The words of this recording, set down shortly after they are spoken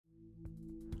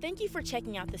Thank you for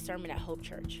checking out this sermon at Hope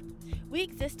Church. We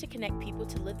exist to connect people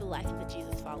to live the life of a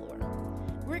Jesus follower.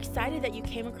 We're excited that you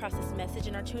came across this message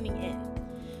and are tuning in.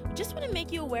 We just want to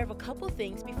make you aware of a couple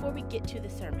things before we get to the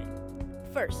sermon.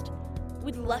 First,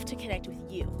 we'd love to connect with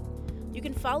you. You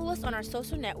can follow us on our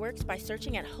social networks by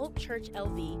searching at Hope Church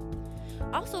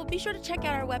LV. Also, be sure to check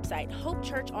out our website,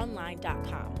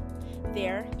 hopechurchonline.com.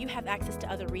 There, you have access to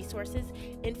other resources,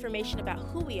 information about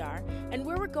who we are, and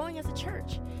where we're going as a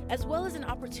church, as well as an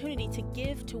opportunity to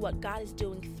give to what God is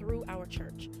doing through our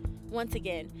church. Once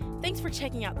again, thanks for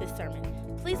checking out this sermon.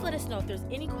 Please let us know if there's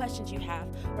any questions you have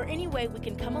or any way we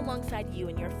can come alongside you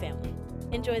and your family.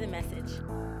 Enjoy the message.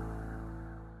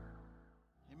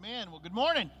 Amen. Well, good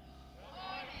morning.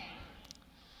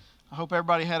 I hope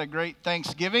everybody had a great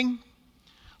Thanksgiving.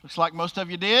 Looks like most of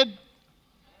you did.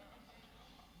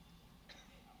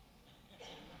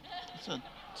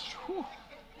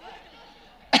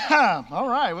 All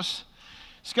right. Well,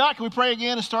 Scott, can we pray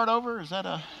again and start over? Is that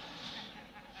a...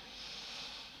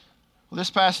 Well, this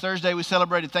past Thursday we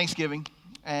celebrated Thanksgiving,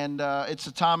 and it's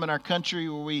a time in our country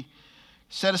where we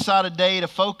set aside a day to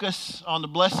focus on the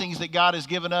blessings that God has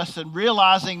given us and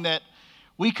realizing that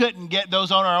we couldn't get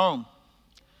those on our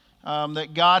own,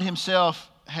 that God himself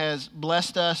has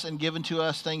blessed us and given to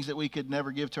us things that we could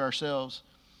never give to ourselves.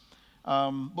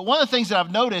 But one of the things that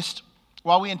I've noticed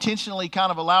while we intentionally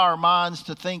kind of allow our minds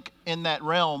to think in that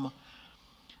realm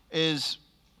is,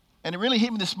 and it really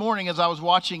hit me this morning as I was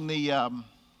watching the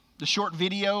short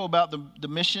video about the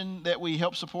mission that we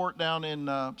help support down in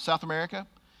South America.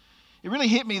 It really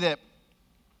hit me that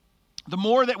the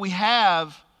more that we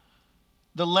have,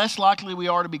 the less likely we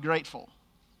are to be grateful.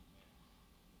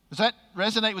 Does that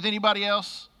resonate with anybody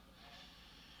else?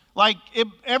 Like,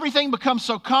 everything becomes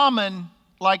so common,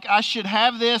 like I should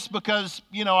have this because,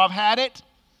 I've had it.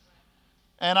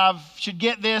 And I should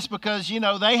get this because,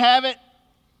 they have it.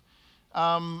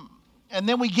 And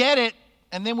then we get it,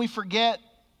 and then we forget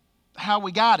how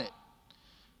we got it.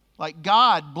 Like,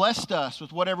 God blessed us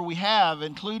with whatever we have,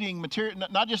 including material,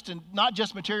 not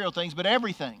just material things, but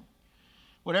everything.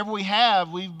 Whatever we have,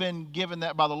 we've been given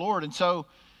that by the Lord. And so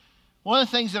one of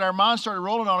the things that our minds started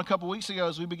rolling on a couple weeks ago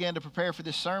as we began to prepare for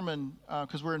this sermon,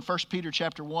 because we're in 1 Peter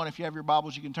chapter 1. If you have your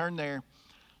Bibles, you can turn there.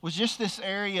 Was just this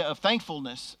area of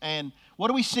thankfulness. And what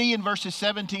do we see in verses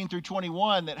 17 through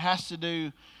 21 that has to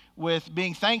do with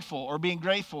being thankful or being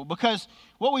grateful? Because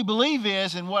what we believe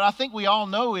is, and what I think we all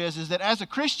know is that as a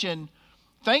Christian,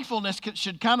 thankfulness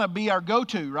should kind of be our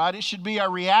go-to, right? It should be our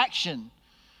reaction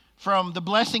from the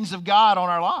blessings of God on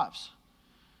our lives.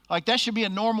 Like, that should be a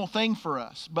normal thing for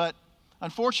us. But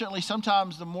unfortunately,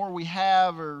 sometimes the more we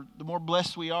have or the more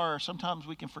blessed we are, sometimes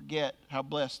we can forget how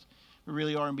blessed we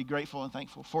really are and be grateful and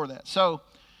thankful for that. So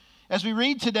as we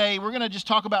read today, we're going to just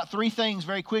talk about three things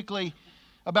very quickly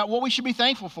about what we should be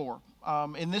thankful for.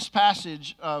 In this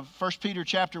passage of 1 Peter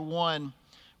chapter 1,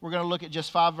 we're going to look at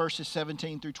just 5 verses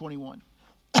 17 through 21.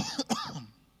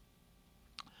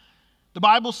 The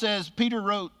Bible says, Peter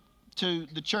wrote to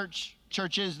the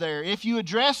churches there, "If you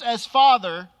address as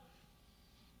Father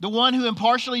the one who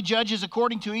impartially judges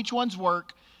according to each one's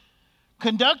work,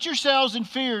 conduct yourselves in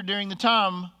fear during the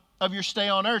time of your stay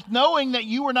on earth, knowing that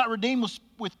you were not redeemed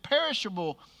with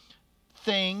perishable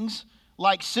things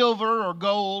like silver or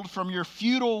gold from your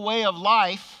futile way of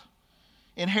life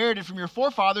inherited from your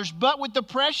forefathers, but with the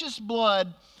precious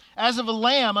blood as of a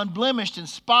lamb, unblemished and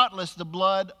spotless, the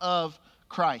blood of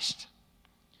Christ.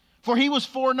 For he was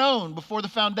foreknown before the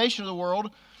foundation of the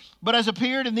world, but has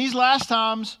appeared in these last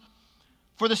times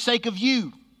for the sake of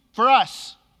you," for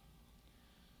us.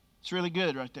 It's really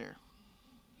good right there.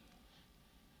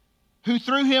 "Who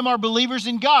through him are believers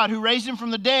in God, who raised him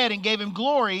from the dead and gave him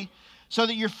glory, so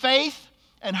that your faith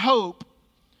and hope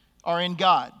are in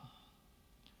God."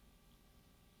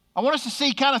 I want us to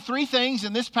see kind of three things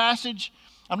in this passage.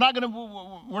 We're not going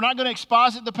to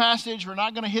exposit the passage. We're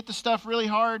not going to hit the stuff really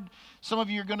hard. Some of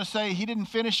you are going to say, he didn't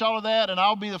finish all of that, and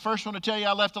I'll be the first one to tell you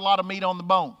I left a lot of meat on the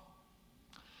bone.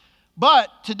 But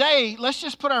today, let's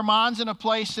just put our minds in a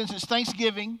place, since it's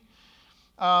Thanksgiving,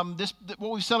 what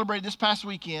we celebrated this past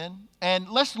weekend, and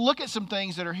let's look at some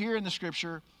things that are here in the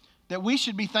Scripture that we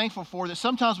should be thankful for, that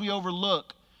sometimes we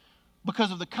overlook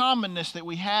because of the commonness that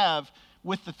we have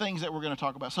with the things that we're going to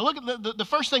talk about. So look at the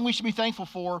first thing we should be thankful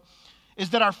for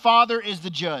is that our Father is the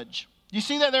judge. You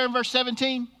see that there in verse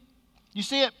 17? You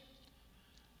see it?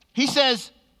 He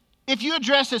says, if you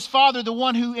address as Father the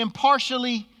one who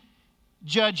impartially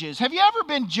judges. Have you ever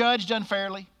been judged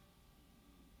unfairly?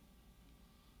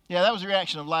 Yeah, that was the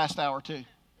reaction of last hour too,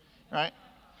 right?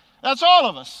 That's all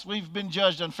of us. We've been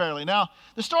judged unfairly. Now,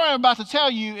 the story I'm about to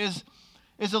tell you is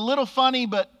is a little funny,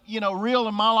 but, real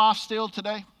in my life still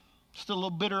today. Still a little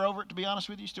bitter over it, to be honest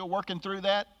with you. Still working through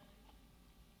that.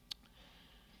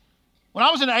 When I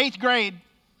was in the 8th grade,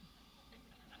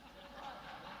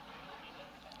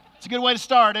 it's a good way to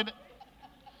start, isn't it?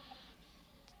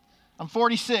 I'm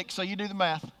 46, so you do the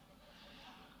math.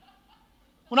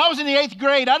 When I was in the 8th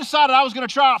grade, I decided I was going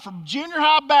to try out for junior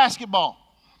high basketball.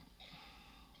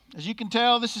 As you can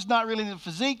tell, this is not really the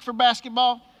physique for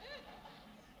basketball.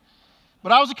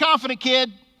 But I was a confident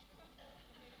kid.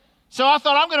 So I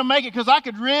thought I'm going to make it because I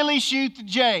could really shoot the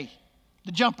J,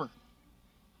 the jumper.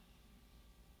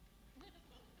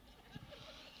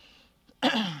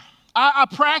 I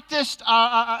practiced.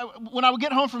 When I would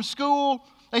get home from school,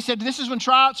 they said, this is when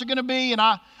tryouts are going to be. And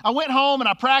I went home and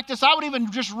I practiced. I would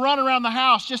even just run around the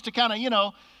house just to kind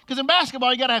of, because in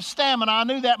basketball, you got to have stamina. I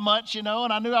knew that much, and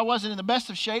I knew I wasn't in the best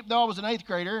of shape, though I was an 8th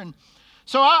grader. And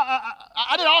so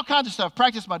I did all kinds of stuff.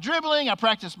 Practiced my dribbling. I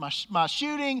practiced my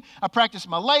shooting. I practiced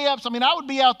my layups. I would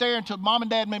be out there until mom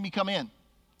and dad made me come in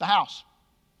the house.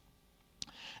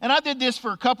 And I did this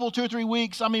for 2 or 3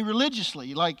 weeks,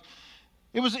 religiously. Like,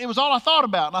 it was all I thought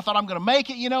about. And I thought, I'm going to make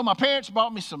it. My parents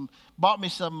bought me some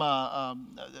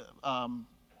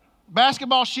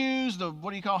basketball shoes,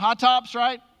 high tops,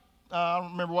 right? I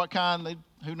don't remember what kind.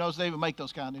 Who knows they even make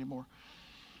those kind anymore.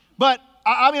 But,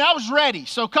 I was ready.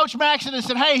 So Coach Maxson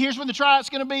said, hey, here's when the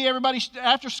tryout's going to be. Everybody,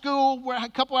 after school, a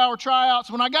couple-hour tryouts.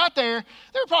 When I got there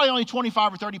were probably only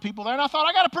 25 or 30 people there, and I thought,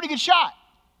 I got a pretty good shot.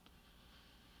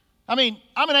 I'm in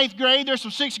 8th grade. There's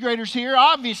some 6th graders here.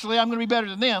 Obviously, I'm going to be better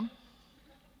than them.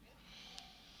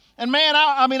 And, man,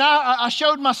 I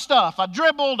showed my stuff. I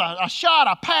dribbled, I shot,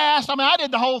 I passed. I did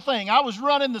the whole thing. I was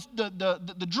running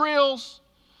the drills.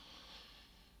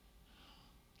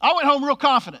 I went home real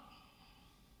confident.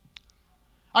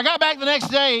 I got back the next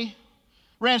day,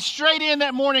 ran straight in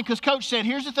that morning because Coach said,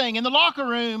 here's the thing. In the locker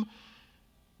room,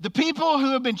 the people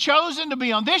who have been chosen to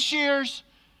be on this year's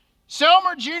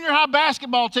Selmer Junior High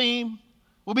basketball team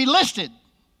will be listed.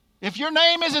 If your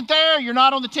name isn't there, you're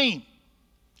not on the team.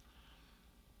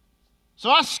 So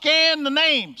I scanned the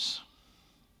names.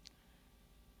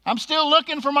 I'm still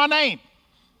looking for my name.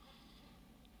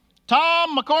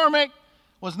 Tom McCormick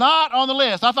was not on the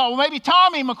list. I thought, well, maybe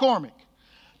Tommy McCormick.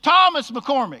 Thomas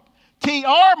McCormick,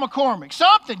 T.R. McCormick,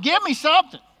 something. Give me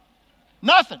something.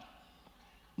 Nothing.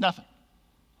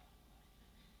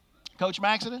 Coach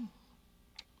Maxson,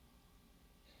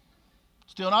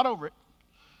 still not over it.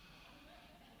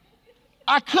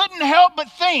 I couldn't help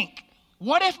but think,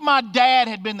 what if my dad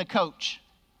had been the coach?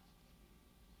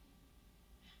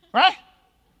 Right?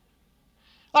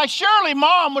 Like, surely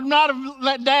mom would not have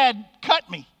let dad cut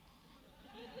me.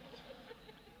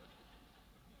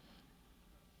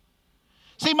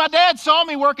 See, my dad saw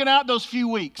me working out those few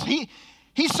weeks. He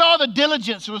saw the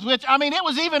diligence with which, it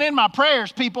was even in my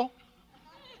prayers, people.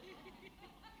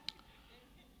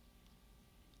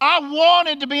 I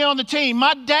wanted to be on the team.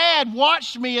 My dad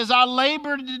watched me as I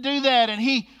labored to do that,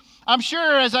 and I'm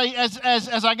sure as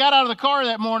I got out of the car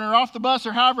that morning or off the bus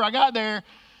or however I got there,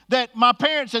 that my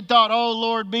parents had thought, oh,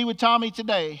 Lord, be with Tommy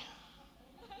today.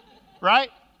 Right?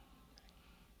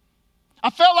 I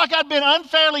felt like I'd been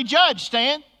unfairly judged,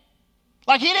 Stan.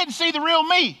 Like he didn't see the real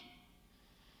me.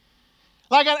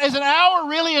 Like, is an hour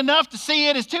really enough to see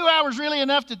it? Is 2 hours really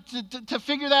enough to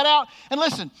figure that out? And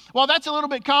listen, while that's a little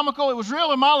bit comical, it was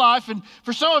real in my life. And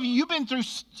for some of you, you've been through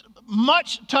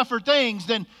much tougher things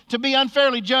than to be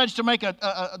unfairly judged to make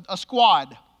a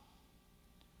squad.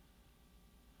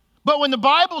 But when the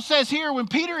Bible says here, when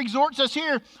Peter exhorts us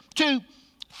here to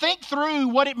think through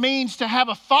what it means to have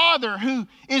a father who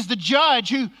is the judge,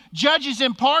 who judges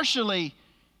impartially,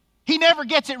 he never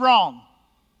gets it wrong.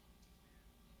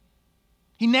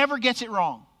 He never gets it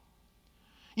wrong.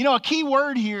 A key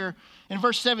word here in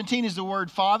verse 17 is the word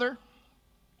Father.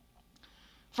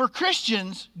 For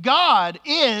Christians, God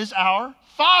is our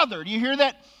Father. Do you hear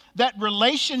that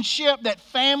relationship, that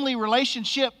family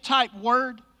relationship type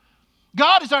word?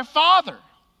 God is our Father.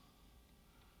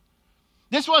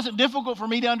 This wasn't difficult for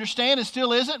me to understand. It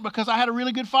still isn't, because I had a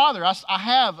really good father. I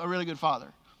have a really good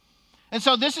father. And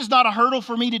so this is not a hurdle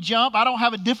for me to jump. I don't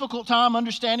have a difficult time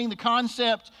understanding the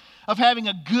concept of having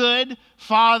a good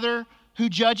father who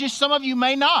judges. Some of you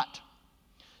may not.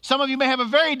 Some of you may have a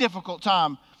very difficult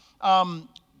time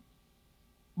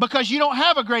because you don't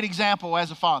have a great example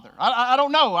as a father. I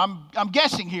don't know. I'm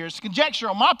guessing here. It's conjecture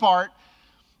on my part.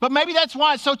 But maybe that's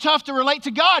why it's so tough to relate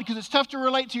to God, because it's tough to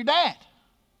relate to your dad.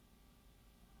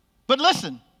 But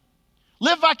listen,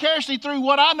 live vicariously through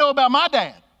what I know about my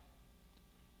dad.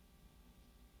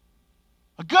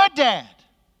 A good dad.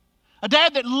 A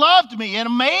dad that loved me, an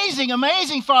amazing,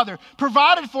 amazing father,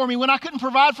 provided for me when I couldn't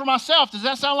provide for myself. Does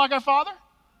that sound like our Father?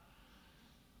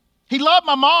 He loved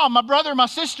my mom, my brother, my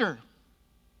sister.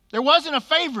 There wasn't a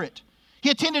favorite. He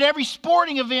attended every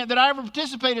sporting event that I ever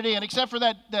participated in, except for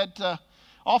that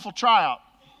awful tryout.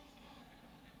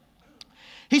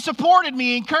 He supported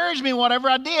me, encouraged me in whatever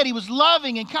I did. He was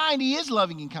loving and kind. He is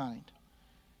loving and kind.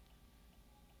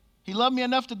 He loved me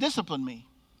enough to discipline me.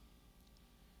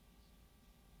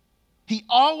 He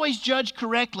always judged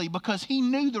correctly because he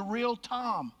knew the real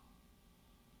Tom.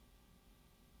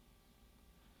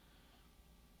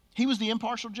 He was the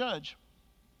impartial judge.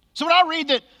 So when I read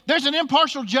that there's an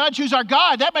impartial judge who's our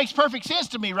God, that makes perfect sense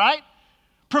to me, right?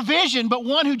 Provision, but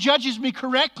one who judges me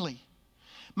correctly.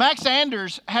 Max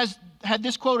Anders has had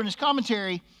this quote in his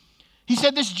commentary. He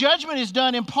said, this judgment is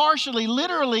done impartially,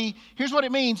 literally, here's what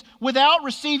it means, without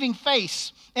receiving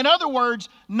face. In other words,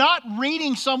 not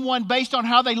reading someone based on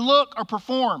how they look or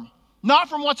perform, not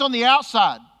from what's on the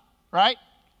outside, right?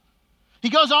 He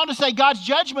goes on to say God's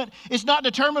judgment is not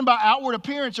determined by outward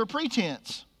appearance or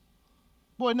pretense.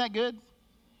 Boy, isn't that good?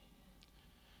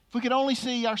 If we could only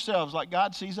see ourselves like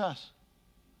God sees us.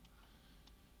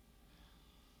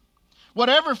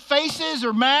 Whatever faces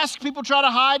or masks people try to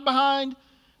hide behind,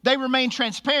 they remain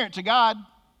transparent to God.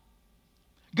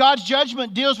 God's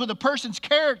judgment deals with a person's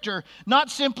character, not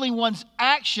simply one's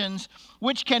actions,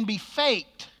 which can be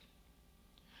faked.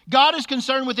 God is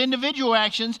concerned with individual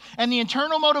actions and the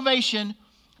internal motivation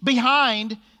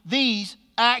behind these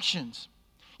actions.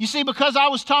 You see, because I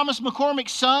was Thomas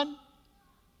McCormick's son,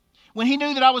 when he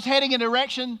knew that I was heading in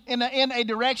a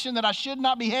direction that I should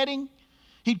not be heading,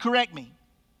 he'd correct me.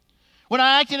 When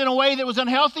I acted in a way that was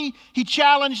unhealthy, he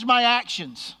challenged my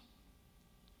actions.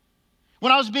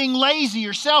 When I was being lazy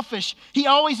or selfish, he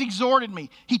always exhorted me.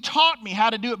 He taught me how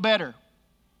to do it better.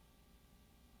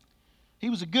 He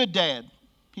was a good dad.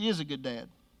 He is a good dad.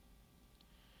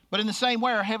 But in the same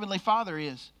way, our Heavenly Father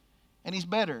is. And He's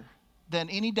better than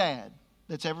any dad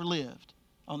that's ever lived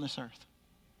on this earth.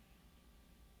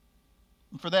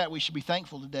 And for that, we should be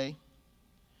thankful today.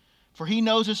 For He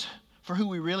knows us for who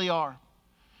we really are.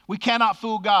 We cannot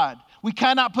fool God. We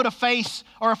cannot put a face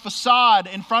or a facade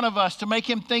in front of us to make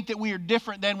Him think that we are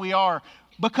different than we are,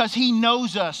 because He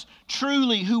knows us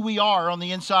truly who we are on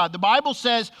the inside. The Bible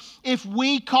says if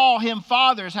we call Him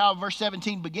Father, is how verse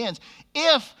 17 begins.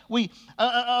 If we,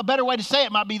 a better way to say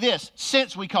it might be this,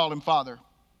 since we call Him Father.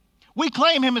 We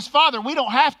claim Him as Father. We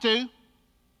don't have to.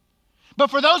 But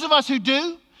for those of us who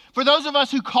do, for those of us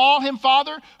who call Him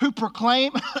Father, who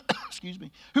proclaim,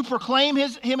 who proclaim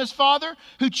Him as Father,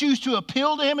 who choose to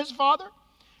appeal to Him as Father,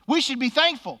 we should be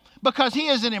thankful because He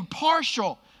is an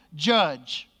impartial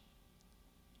judge.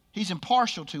 He's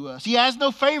impartial to us. He has no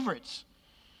favorites.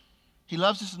 He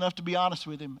loves us enough to be honest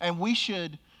with Him, and we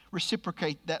should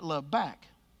reciprocate that love back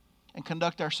and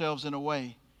conduct ourselves in a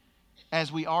way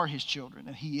as we are His children,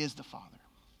 and He is the Father.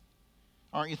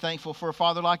 Aren't you thankful for a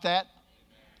Father like that?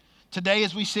 Today,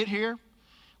 as we sit here,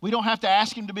 we don't have to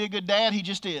ask Him to be a good dad. He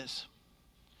just is.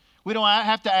 We don't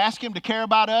have to ask Him to care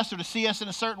about us or to see us in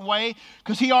a certain way,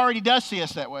 because He already does see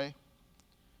us that way.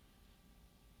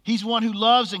 He's one who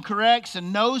loves and corrects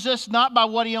and knows us, not by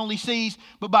what He only sees,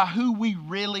 but by who we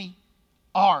really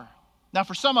are. Now,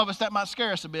 for some of us, that might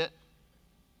scare us a bit.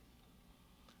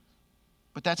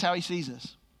 But that's how He sees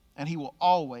us. And He will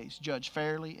always judge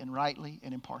fairly and rightly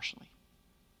and impartially.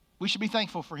 We should be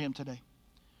thankful for Him today.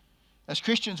 As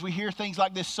Christians, we hear things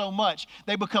like this so much.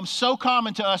 They become so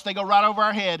common to us, they go right over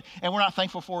our head, and we're not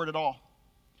thankful for it at all.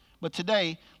 But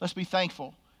today, let's be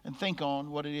thankful and think on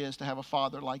what it is to have a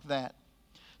Father like that.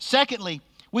 Secondly,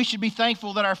 we should be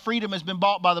thankful that our freedom has been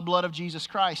bought by the blood of Jesus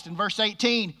Christ. In verse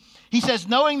 18, he says,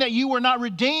 knowing that you were not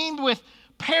redeemed with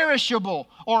perishable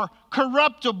or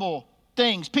corruptible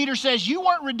things. Peter says you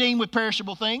weren't redeemed with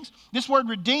perishable things. This word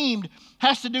redeemed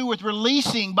has to do with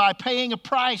releasing by paying a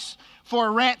price for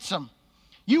a ransom.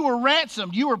 You were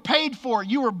ransomed. You were paid for.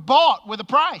 You were bought with a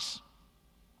price.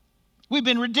 We've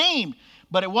been redeemed,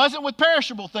 but it wasn't with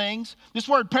perishable things. This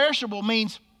word perishable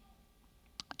means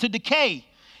to decay.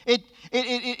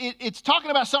 It's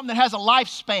talking about something that has a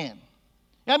lifespan.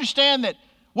 You understand that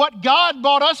what God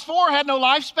bought us for had no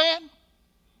lifespan?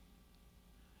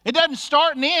 It doesn't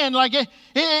start and end. Like it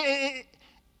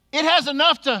has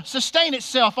enough to sustain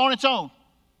itself on its own.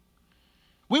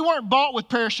 We weren't bought with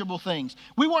perishable things.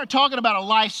 We weren't talking about a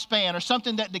lifespan or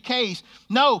something that decays.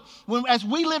 No, as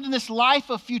we lived in this life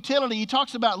of futility, he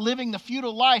talks about living the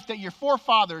futile life that your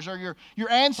forefathers or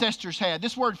your ancestors had.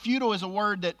 This word futile is a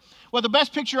word that, well, the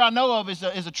best picture I know of is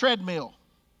a treadmill.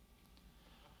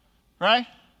 Right?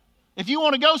 If you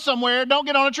want to go somewhere, don't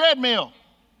get on a treadmill.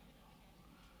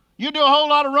 You do a whole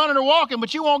lot of running or walking,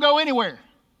 but you won't go anywhere.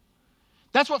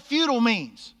 That's what futile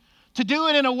means. To do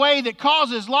it in a way that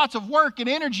causes lots of work and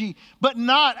energy, but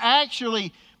not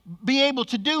actually be able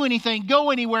to do anything,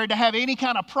 go anywhere, to have any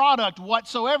kind of product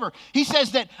whatsoever. He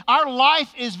says that our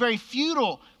life is very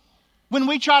futile when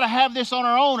we try to have this on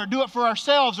our own or do it for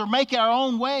ourselves or make it our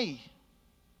own way.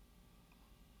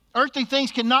 Earthly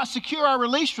things cannot secure our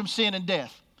release from sin and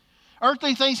death.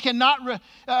 Earthly things cannot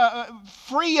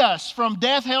free us from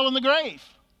death, hell, and the grave.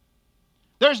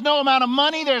 There's no amount of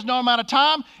money, there's no amount of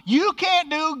time. You can't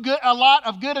do a lot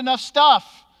of good enough stuff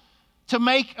to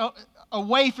make a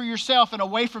way for yourself and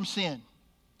away from sin.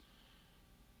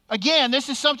 Again, this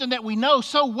is something that we know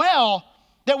so well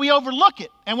that we overlook it,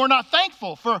 and we're not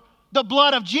thankful for the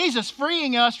blood of Jesus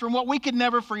freeing us from what we could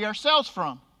never free ourselves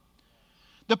from.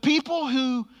 The people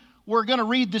who were going to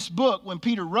read this book when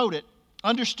Peter wrote it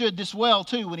understood this well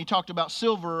too when he talked about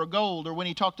silver or gold, or when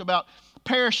he talked about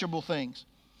perishable things.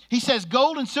 He says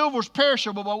gold and silver is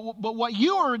perishable, but what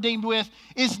you are redeemed with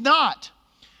is not.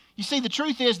 You see, the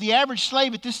truth is the average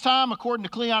slave at this time, according to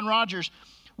Cleon Rogers,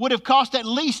 would have cost at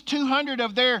least 200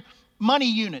 of their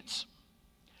money units.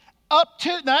 Now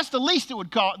that's the least it would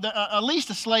cost,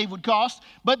 least a slave would cost,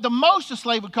 but the most a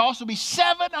slave would cost would be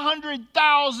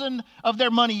 700,000 of their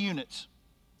money units.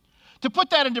 To put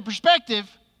that into perspective,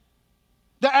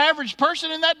 the average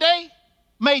person in that day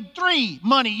made 3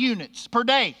 money units per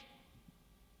day.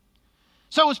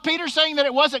 So was Peter saying that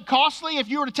it wasn't costly if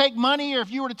you were to take money or if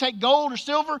you were to take gold or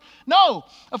silver? No,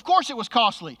 of course it was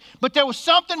costly. But there was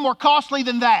something more costly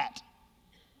than that.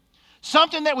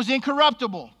 Something that was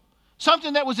incorruptible.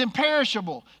 Something that was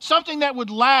imperishable. Something that would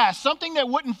last. Something that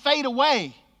wouldn't fade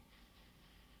away.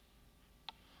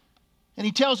 And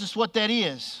he tells us what that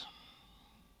is.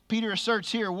 Peter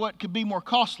asserts here what could be more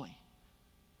costly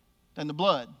than the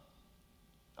blood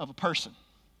of a person.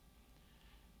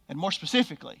 And more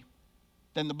specifically,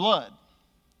 than the blood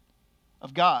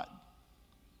of God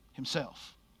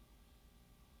himself.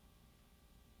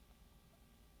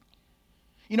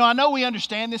 You know, I know we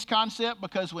understand this concept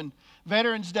because when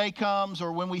Veterans Day comes,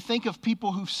 or when we think of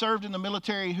people who've served in the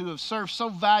military, who have served so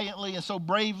valiantly and so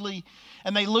bravely,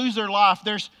 and they lose their life,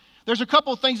 there's a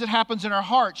couple of things that happens in our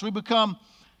hearts.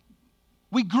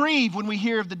 We grieve when we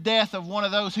hear of the death of one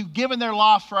of those who've given their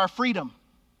life for our freedom.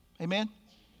 Amen?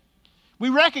 We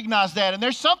recognize that, and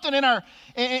there's something in our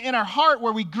heart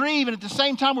where we grieve, and at the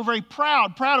same time we're very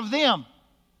proud of them.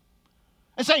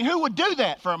 And saying, who would do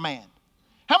that for a man?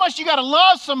 How much you got to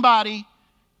love somebody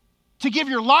to give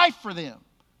your life for them,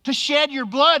 to shed your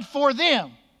blood for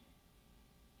them?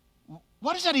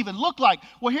 What does that even look like?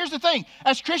 Well, here's the thing.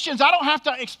 As Christians, I don't have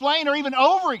to explain or even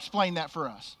over-explain that for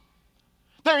us.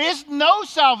 There is no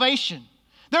salvation.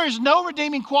 There is no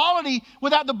redeeming quality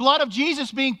without the blood of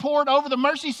Jesus being poured over the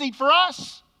mercy seat for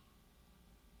us.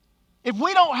 If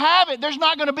we don't have it, there's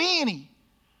not going to be any.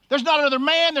 There's not another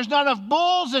man. There's not enough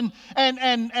bulls and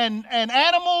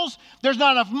animals. There's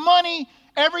not enough money.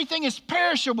 Everything is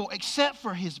perishable except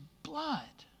for his blood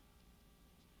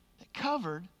that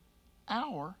covered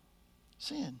our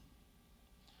sin.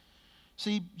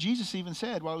 See, Jesus even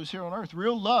said while he was here on earth,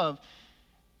 real love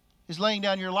is laying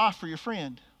down your life for your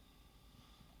friend.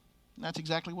 And that's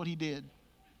exactly what he did.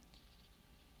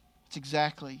 It's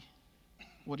exactly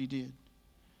what he did.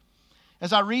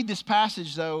 As I read this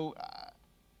passage, though,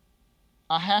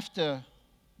 I have to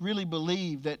really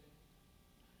believe that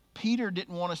Peter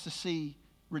didn't want us to see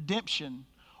redemption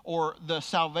or the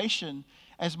salvation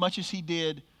as much as he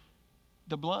did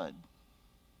the blood.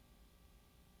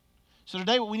 So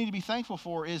today what we need to be thankful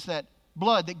for is that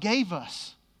blood that gave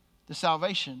us the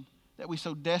salvation that we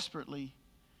so desperately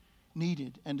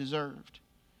needed and deserved.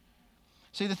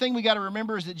 See, the thing we got to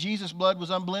remember is that Jesus' blood was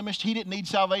unblemished. He didn't need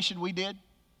salvation, we did.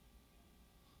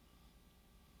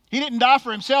 He didn't die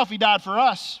for himself, he died for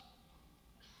us.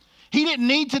 He didn't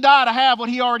need to die to have what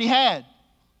he already had.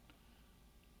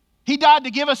 He died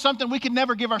to give us something we could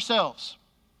never give ourselves.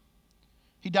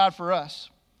 He died for us.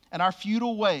 And our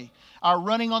futile way, our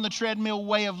running on the treadmill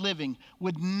way of living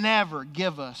would never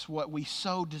give us what we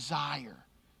so desire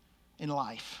in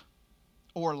life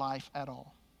or life at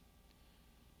all.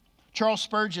 Charles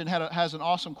Spurgeon has an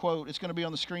awesome quote. It's going to be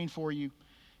on the screen for you.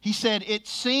 He said, "It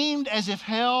seemed as if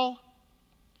hell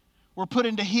were put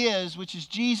into his," which is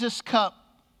Jesus' cup.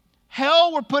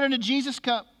 Hell were put into Jesus'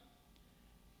 cup.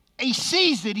 He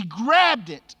seized it. He grabbed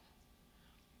it.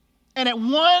 And at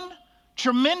one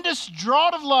tremendous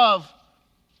draught of love,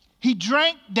 he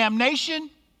drank damnation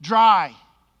dry.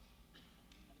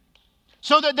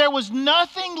 So that there was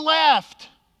nothing left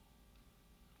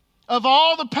of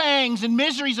all the pangs and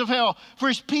miseries of hell for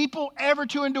his people ever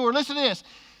to endure. Listen to this.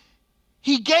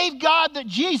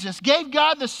 Jesus gave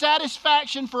God the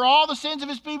satisfaction for all the sins of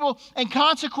his people, and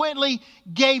consequently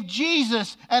gave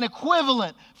Jesus an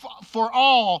equivalent for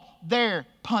all their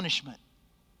punishment.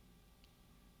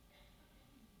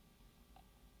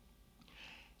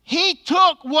 He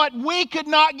took what we could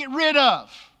not get rid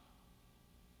of.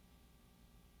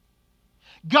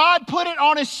 God put it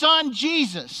on his son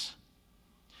Jesus.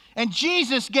 And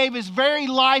Jesus gave his very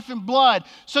life and blood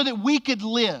so that we could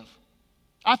live.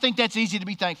 I think that's easy to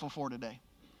be thankful for today.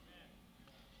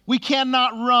 We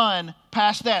cannot run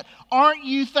past that. Aren't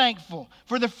you thankful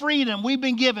for the freedom we've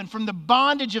been given from the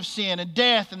bondage of sin and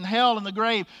death and hell and the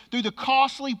grave through the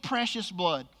costly, precious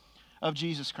blood of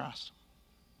Jesus Christ?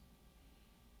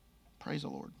 Praise the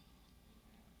Lord.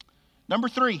 Number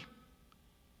 3,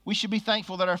 we should be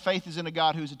thankful that our faith is in a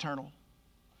God who's eternal.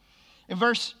 In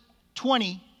verse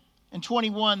 20 and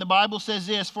 21, the Bible says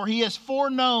this, for he was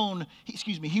foreknown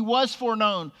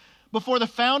before the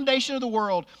foundation of the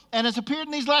world and has appeared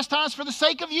in these last times for the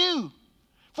sake of you.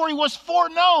 For he was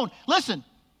foreknown. Listen,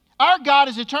 our God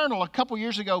is eternal. A couple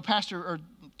years ago, Pastor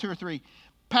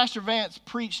Vance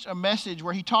preached a message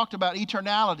where he talked about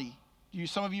eternality.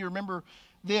 Some of you remember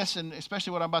this, and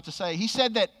especially what I'm about to say. He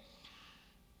said that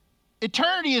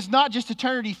eternity is not just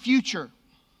eternity future,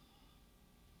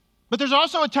 but there's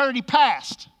also eternity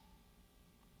past.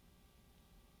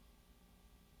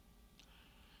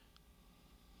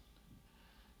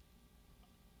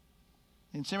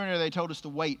 In seminary, they told us to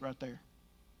wait right there.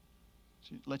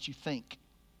 So it lets you think.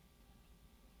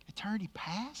 Eternity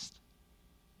past?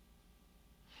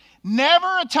 Never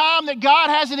a time that God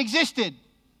hasn't existed.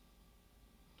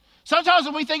 Sometimes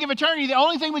when we think of eternity, the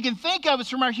only thing we can think of is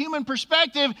from our human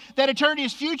perspective that eternity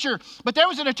is future. But there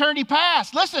was an eternity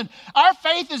past. Listen, our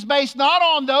faith is based not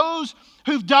on those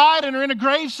who've died and are in a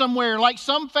grave somewhere like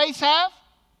some faiths have.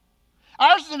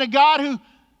 Ours is in a God who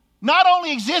not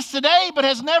only exists today, but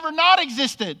has never not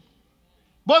existed.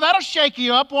 Boy, that'll shake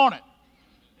you up, won't it?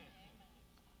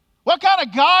 What kind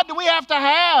of God do we have to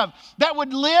have that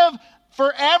would live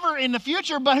forever in the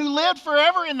future, but who lived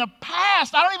forever in the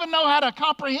past? I don't even know how to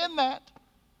comprehend that.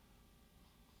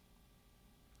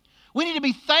 We need to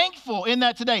be thankful in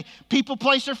that today. People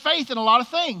place their faith in a lot of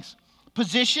things.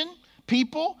 Position,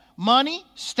 people, money,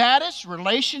 status,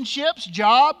 relationships,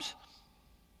 jobs.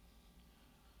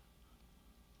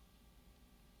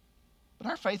 But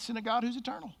our faith's in a God who's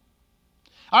eternal.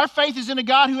 Our faith is in a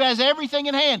God who has everything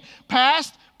in hand,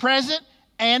 past, present,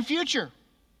 and future.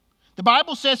 The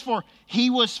Bible says, for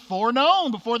he was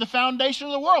foreknown before the foundation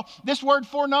of the world. This word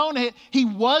foreknown, he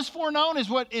was foreknown, is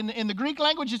what in the Greek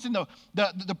language, it's in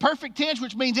the perfect tense,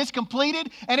 which means it's completed,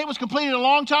 and it was completed a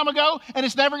long time ago, and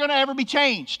it's never going to ever be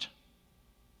changed.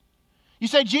 You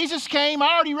say, Jesus came,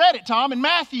 I already read it, Tom, in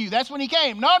Matthew. That's when he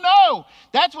came. No,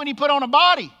 that's when he put on a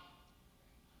body.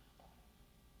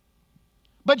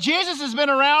 But Jesus has been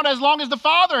around as long as the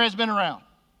Father has been around.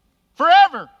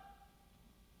 Forever.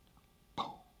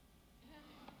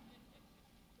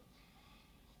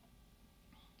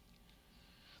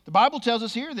 The Bible tells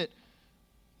us here that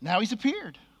now he's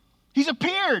appeared. He's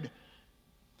appeared.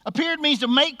 Appeared means to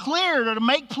make clear or to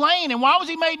make plain. And why was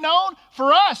he made known?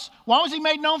 For us. Why was he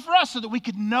made known for us? So that we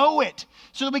could know it.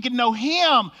 So that we could know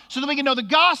him. So that we could know the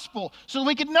gospel. So that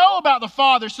we could know about the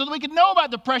Father. So that we could know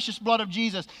about the precious blood of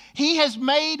Jesus. He has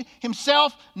made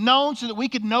himself known so that we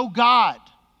could know God.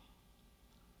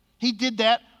 He did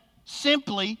that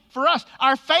simply for us.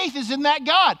 Our faith is in that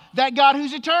God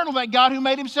who's eternal, that God who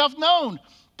made himself known.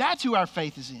 That's who our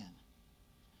faith is in.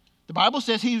 The Bible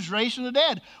says he was raised from the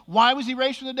dead. Why was he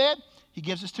raised from the dead? He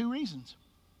gives us 2 reasons.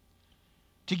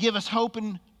 To give us hope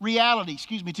and reality,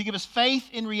 to give us faith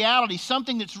in reality,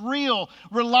 something that's real,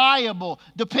 reliable,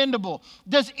 dependable.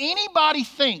 Does anybody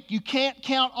think you can't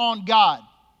count on God?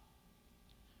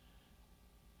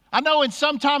 I know in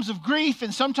some times of grief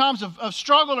and sometimes of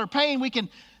struggle or pain,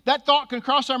 that thought can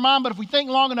cross our mind, but if we think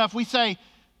long enough, we say,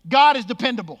 God is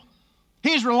dependable.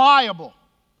 He's reliable.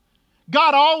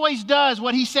 God always does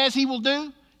what he says he will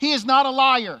do. He is not a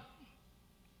liar.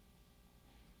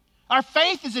 Our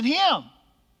faith is in him.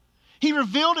 He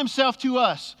revealed himself to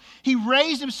us. He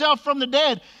raised himself from the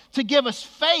dead to give us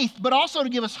faith, but also to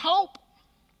give us hope.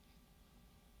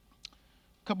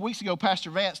 A couple weeks ago, Pastor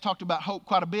Vance talked about hope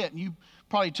quite a bit, and you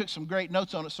probably took some great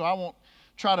notes on it, so I won't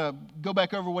try to go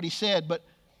back over what he said, but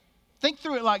think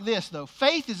through it like this, though.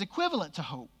 Faith is equivalent to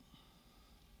hope.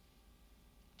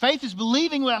 Faith is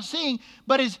believing without seeing,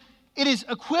 but it is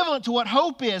equivalent to what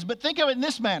hope is. But think of it in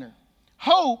this manner.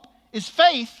 Hope is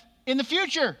faith in the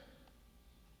future.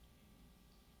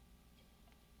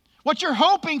 What you're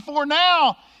hoping for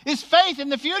now is faith in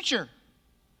the future.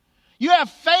 You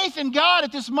have faith in God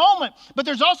at this moment, but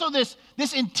there's also this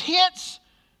intense,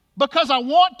 because I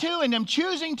want to and am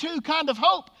choosing to kind of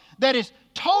hope that is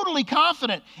totally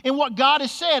confident in what God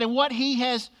has said and what He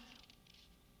has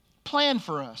planned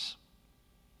for us.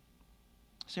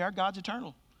 See, our God's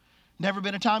eternal. Never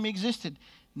been a time He existed.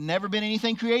 Never been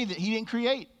anything created that He didn't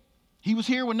create. He was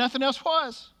here when nothing else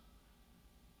was.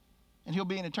 And He'll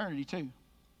be in eternity too.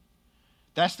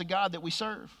 That's the God that we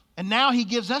serve. And now He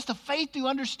gives us the faith to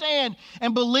understand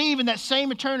and believe in that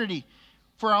same eternity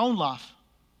for our own life.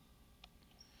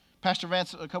 Pastor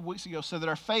Vance a couple weeks ago said that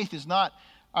our faith is not,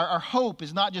 our hope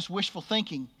is not just wishful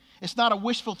thinking. It's not a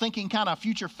wishful thinking kind of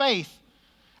future faith.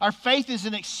 Our faith is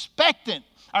an expectant.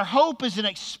 Our hope is an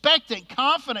expectant,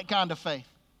 confident kind of faith.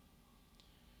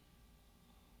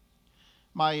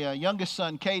 My youngest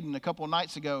son, Caden, a couple of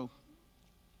nights ago,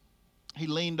 he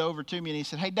leaned over to me and he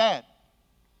said, "Hey, Dad,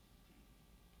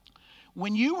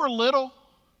 when you were little,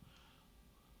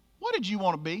 what did you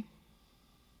want to be?"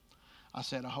 I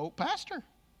said, "I hope pastor."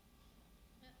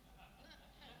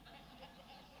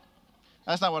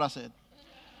 That's not what I said.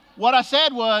 What I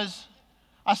said was,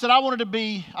 I said I wanted to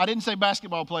be, I didn't say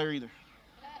basketball player either.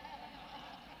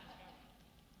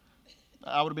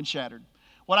 I would have been shattered.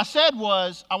 What I said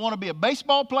was, I want to be a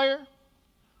baseball player,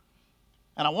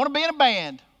 and I want to be in a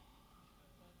band.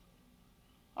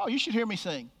 Oh, you should hear me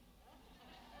sing.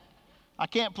 I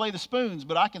can't play the spoons,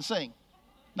 but I can sing.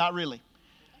 Not really.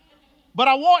 But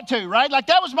I want to, right? Like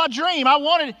that was my dream. I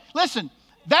wanted, listen,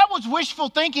 that was wishful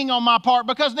thinking on my part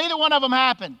because neither one of them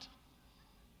happened.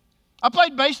 I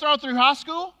played baseball through high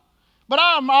school, but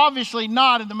I'm obviously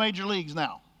not in the major leagues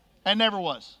now, and never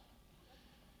was.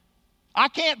 I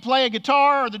can't play a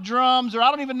guitar or the drums, or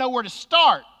I don't even know where to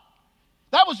start.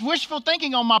 That was wishful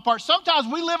thinking on my part. Sometimes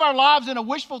we live our lives in a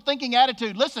wishful thinking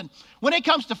attitude. Listen, when it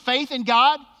comes to faith in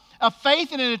God, a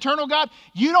faith in an eternal God,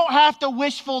 you don't have to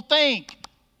wishful think.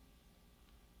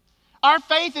 Our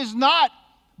faith is not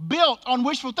built on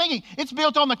wishful thinking. It's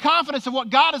built on the confidence of what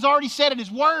God has already said in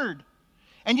His Word.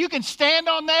 And you can stand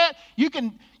on that. You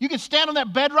can stand on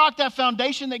that bedrock, that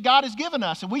foundation that God has given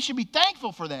us. And we should be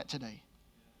thankful for that today.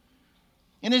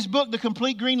 In his book, The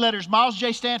Complete Green Letters, Miles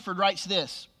J. Stanford writes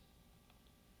this.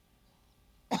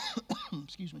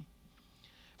 Excuse me.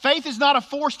 Faith is not a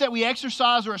force that we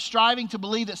exercise or a striving to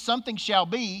believe that something shall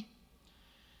be,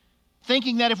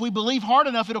 thinking that if we believe hard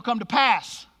enough, it'll come to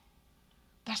pass.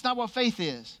 That's not what faith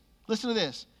is. Listen to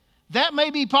this. That may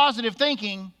be positive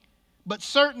thinking, but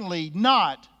certainly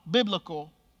not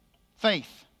biblical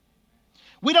faith.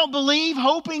 We don't believe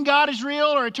hoping God is real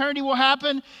or eternity will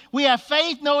happen. We have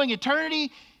faith knowing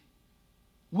eternity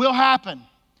will happen,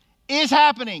 is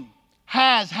happening,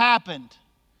 has happened.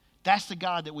 That's the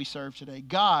God that we serve today.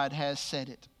 God has said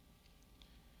it.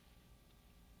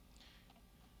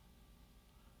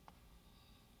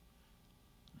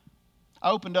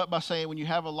 I opened up by saying when you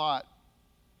have a lot,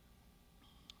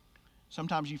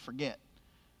 sometimes you forget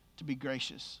to be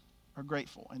gracious or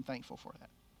grateful and thankful for that.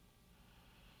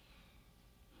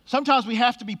 Sometimes we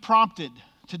have to be prompted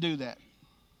to do that.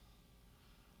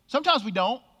 Sometimes we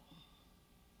don't.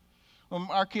 When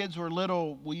our kids were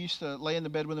little, we used to lay in the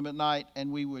bed with them at night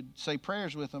and we would say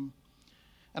prayers with them.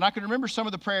 And I can remember some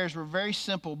of the prayers were very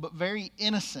simple but very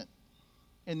innocent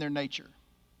in their nature.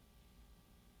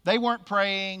 They weren't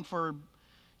praying for,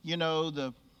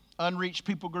 the unreached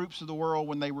people groups of the world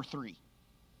when they were 3.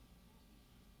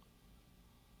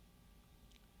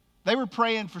 They were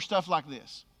praying for stuff like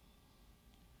this.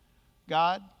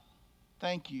 God,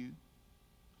 thank you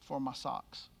for my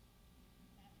socks.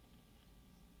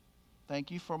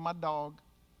 Thank you for my dog,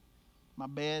 my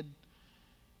bed,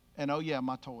 and oh yeah,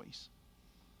 my toys.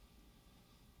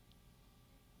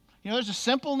 There's a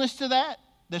simpleness to that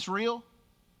that's real.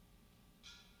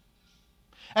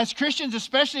 As Christians,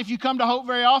 especially if you come to Hope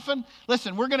very often,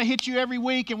 listen, we're going to hit you every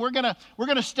week and we're going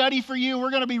to study for you. And we're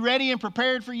going to be ready and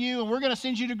prepared for you. And we're going to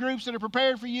send you to groups that are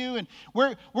prepared for you. And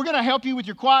we're going to help you with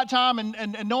your quiet time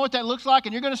and know what that looks like.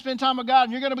 And you're going to spend time with God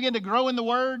and you're going to begin to grow in the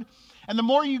Word. And the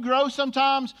more you grow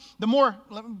sometimes, the more,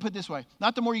 let me put it this way,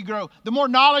 not the more you grow, the more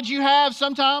knowledge you have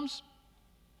sometimes,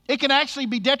 it can actually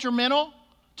be detrimental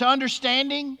to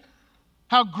understanding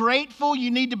how grateful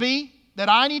you need to be, that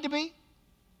I need to be.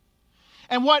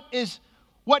 And what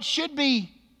should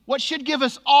give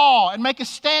us awe and make us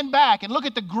stand back and look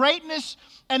at the greatness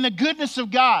and the goodness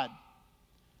of God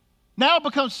now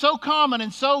becomes so common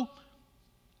and so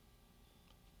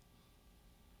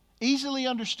easily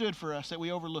understood for us that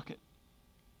we overlook it.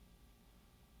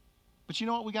 But you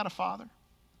know what? We got a Father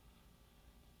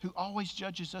who always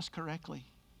judges us correctly.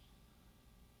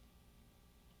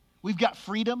 We've got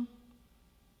freedom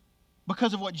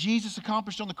because of what Jesus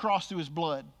accomplished on the cross through his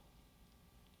blood.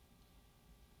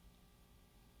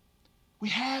 We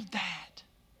have that.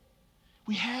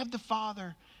 We have the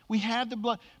Father. We have the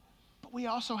blood. But we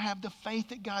also have the faith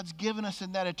that God's given us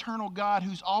in that eternal God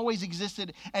who's always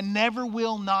existed and never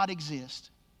will not exist.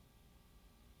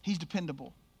 He's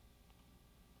dependable.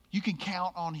 You can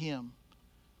count on him.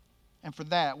 And for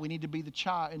that, we need to be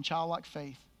in childlike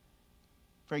faith,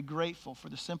 very grateful for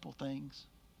the simple things,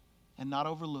 and not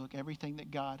overlook everything that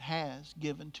God has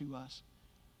given to us.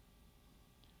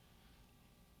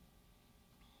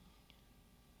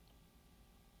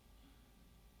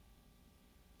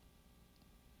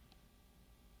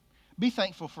 Be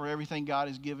thankful for everything God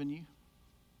has given you.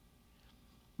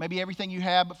 Maybe everything you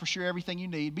have, but for sure everything you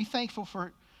need. Be thankful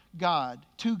for God,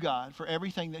 to God, for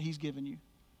everything that he's given you.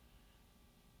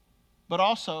 But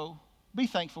also, be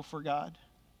thankful for God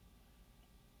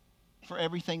for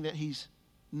everything that he's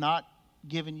not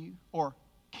given you or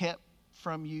kept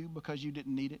from you because you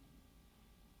didn't need it.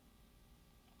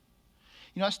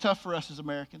 You know, it's tough for us as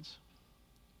Americans.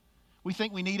 We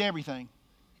think we need everything.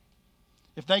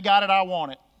 If they got it, I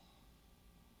want it.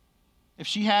 If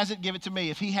she has it, give it to me.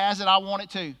 If he has it, I want it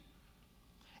too.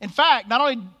 In fact, not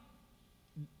only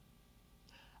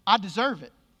I deserve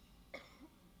it.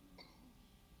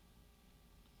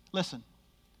 Listen,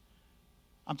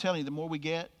 I'm telling you, the more we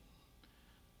get,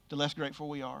 the less grateful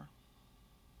we are.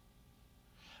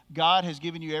 God has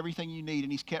given you everything you need,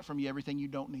 and he's kept from you everything you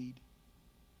don't need.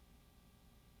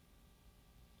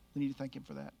 We need to thank him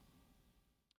for that.